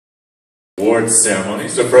awards ceremony.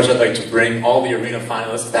 So first I'd like to bring all the arena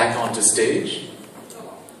finalists back onto stage.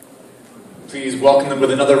 Please welcome them with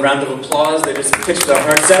another round of applause. They just pitched their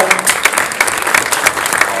hearts out.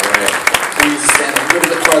 All right. Please stand a little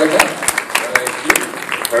bit farther back. Thank you.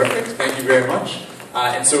 Perfect. Thank you very much.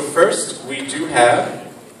 And so first, we do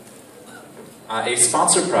have a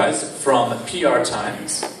sponsor prize from PR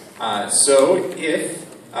Times. So if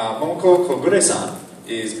Momoko Kogure-san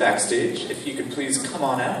is backstage, if you could please come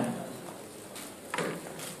on out.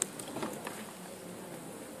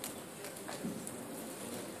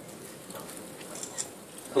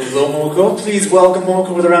 Hello, Momoko. Please welcome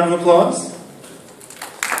Momoko with a round of applause.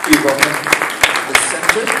 Please welcome to the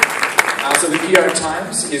center. So the PR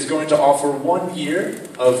Times is going to offer 1 year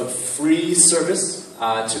of free service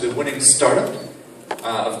to the winning startup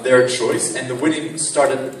of their choice, and the winning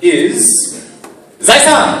startup is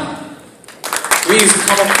Zai-san. Please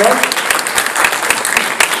come up front.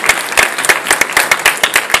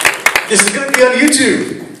 This is going to be on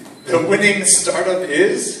YouTube. The winning startup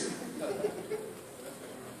is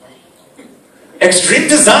Extreme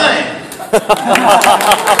Design.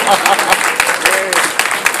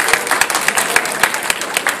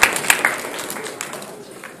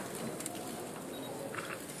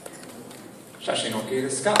 Shashin okay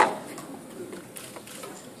desu ka?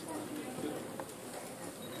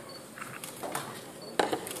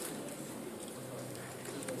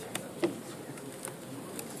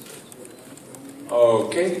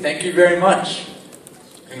 Okay, thank you very much.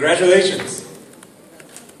 Congratulations.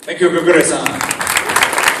 Thank you, Kogure-san.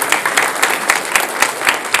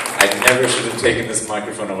 I never should have taken this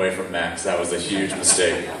microphone away from Max. That was a huge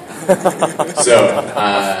mistake. So,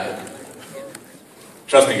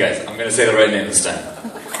 trust me guys, I'm going to say the right name this time.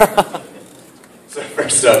 So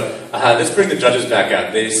first up, let's bring the judges back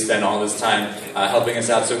out. They spent all this time helping us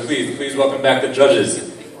out, so please welcome back the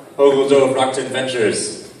judges. Hogudo of Rakuten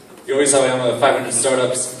Ventures, Yoi Sawayama of 500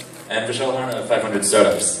 Startups, and Vishal Harna of 500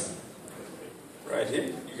 Startups. Right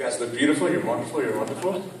here. You guys look beautiful, you're wonderful, you're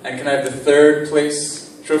wonderful. And can I have the third place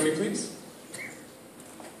trophy, please?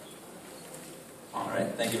 All right,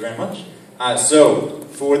 thank you very much. So,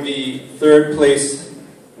 for the third place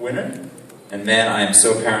winner, and man, I am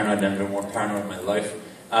so paranoid, I've never been more paranoid in my life.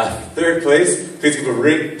 Third place, please give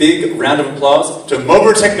a big round of applause to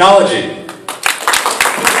Mober Technology.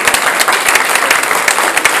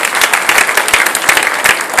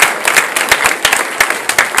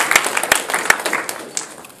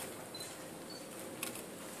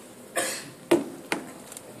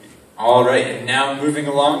 All right, and now moving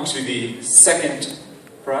along to the second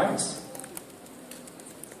prize.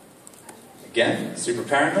 Again, super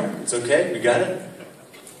paranoid, it's okay, we got it.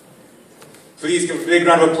 Please give a big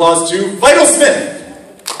round of applause to Vital Smith.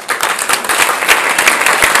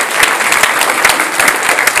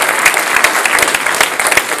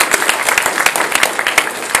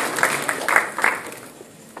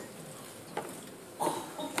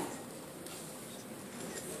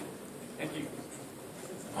 Thank you.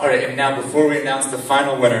 All right, and now before we announce the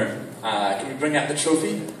final winner, can we bring out the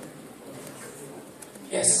trophy?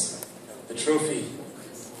 Yes. The trophy.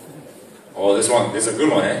 Oh, this is a good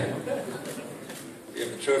one, eh? We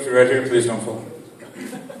have the trophy right here. Please don't fall.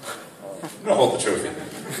 I'm gonna hold the trophy.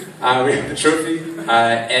 We have the trophy,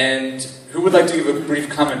 and who would like to give a brief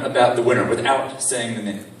comment about the winner without saying the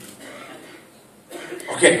name?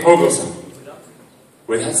 Okay, Hogo-san.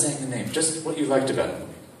 Without saying the name, just what you liked about it.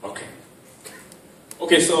 Okay.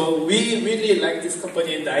 Okay, so we really like this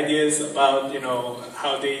company and the ideas about,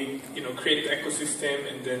 how they, create the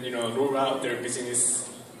ecosystem and then, roll out their business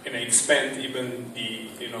and expand even the,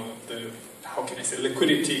 how can I say,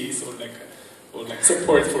 liquidities or like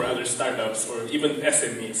support for other startups or even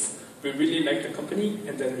SMEs. We really like the company,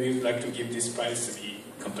 and then we would like to give this prize to the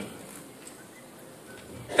company.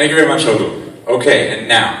 Thank you very much, Hogo. Okay, and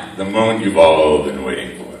now, the moment you've all been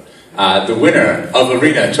waiting for. The winner of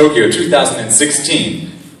Arena Tokyo 2016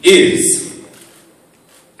 is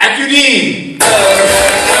Akudin!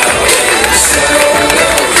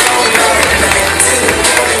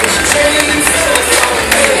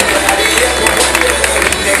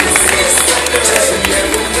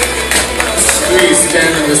 Please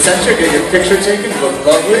stand in the center, get your picture taken, look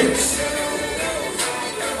lovely.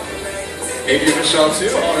 Maybe Michelle too.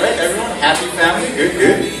 Alright, everyone, happy family, good,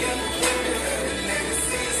 good.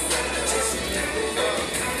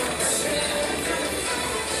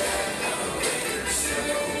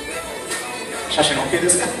 Shashin okay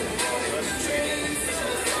desu ka?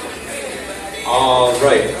 All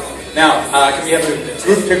right. Now, can we have a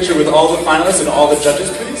group picture with all the finalists and all the judges,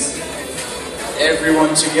 please?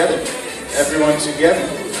 Everyone together. Everyone together.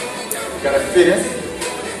 Gotta fit in.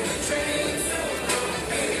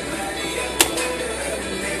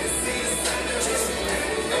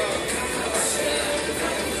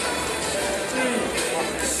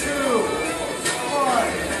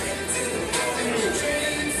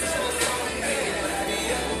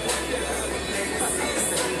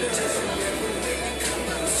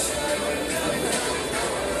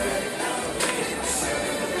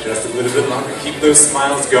 little bit longer. Keep those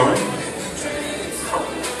smiles going.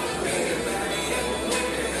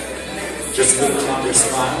 Just a little bit longer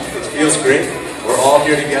smile. It feels great. We're all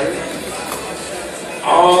here together.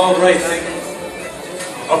 All right.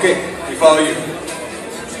 Okay, we follow you. 3,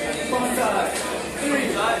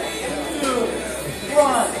 2,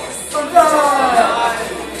 1,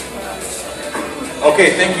 Okay,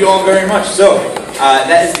 thank you all very much. So,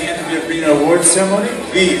 that is the end of the Arena Awards ceremony.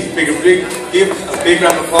 Please give a big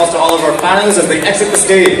round of applause to all of our finalists as they exit the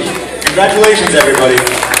stage. Congratulations, everybody.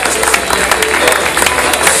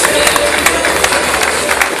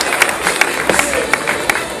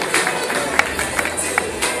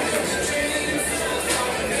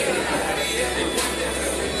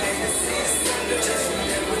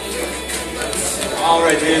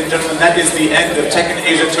 Alright, ladies and gentlemen, that is the end of Tekken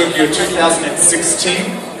Asia Tokyo 2016.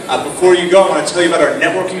 Before you go, I want to tell you about our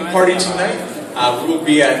networking party tonight. We will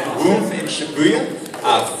be at Boom in Shibuya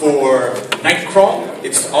for Nightcrawl.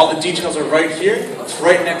 All the details are right here. It's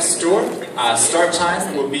right next door. Start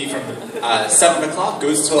time will be from 7 o'clock,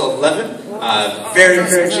 goes till 11. Very,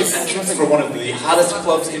 very cheap entrance for one of the hottest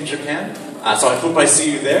clubs in Japan. So I hope I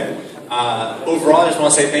see you there. Overall, I just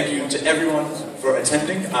want to say thank you to everyone for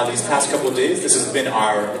attending these past couple of days. This has been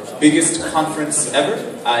our biggest conference ever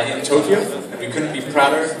in Tokyo, and we couldn't be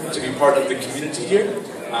prouder to be part of the community here.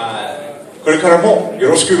 これからもよ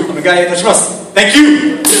ろしくお願いいたします。Thank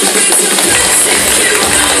you!